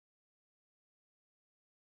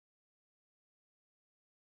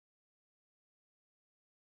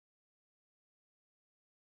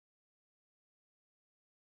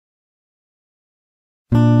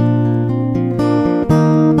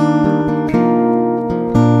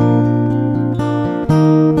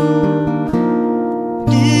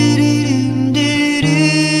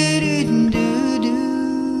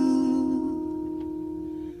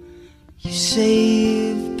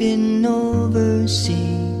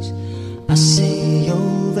I say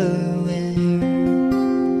over where?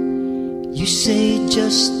 You say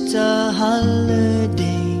just a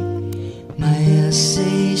holiday. My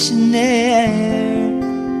Alsatian air.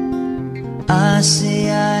 I say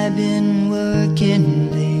I've been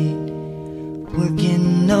working late,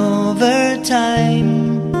 working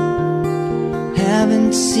overtime.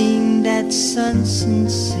 Haven't seen that sun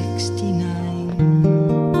since '69.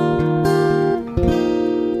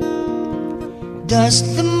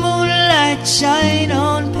 Does the moonlight shine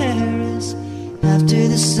on Paris after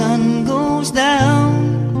the sun goes down?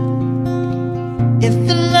 If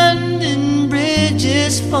the London Bridge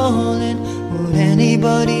is falling, would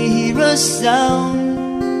anybody hear a sound?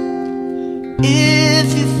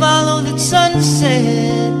 If you follow that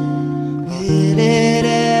sunset, will it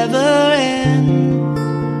ever end?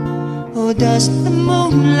 Or does the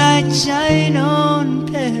moonlight shine on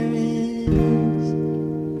Paris?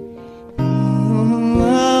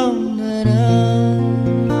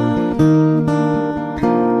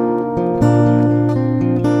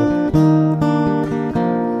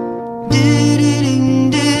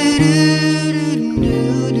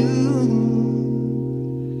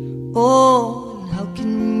 Oh, how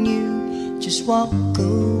can you just walk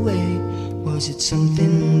away? Was it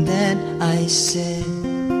something that I said?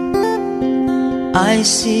 I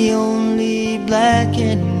see only black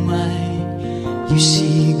and white. You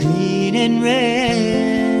see green and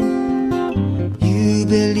red. You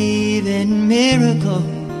believe in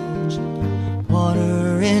miracles,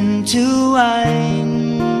 water into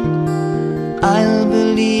wine. I'll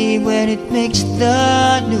believe when it makes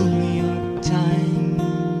the New York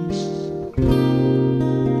Times.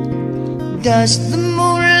 Does the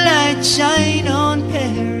moonlight shine on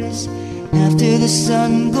Paris after the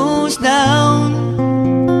sun goes down?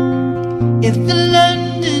 If the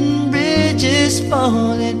London Bridge is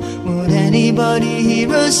falling, would anybody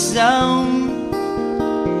hear a sound?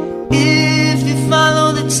 If you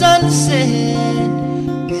follow the sunset,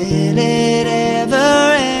 will it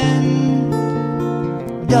ever end?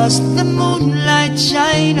 Does the moonlight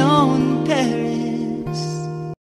shine on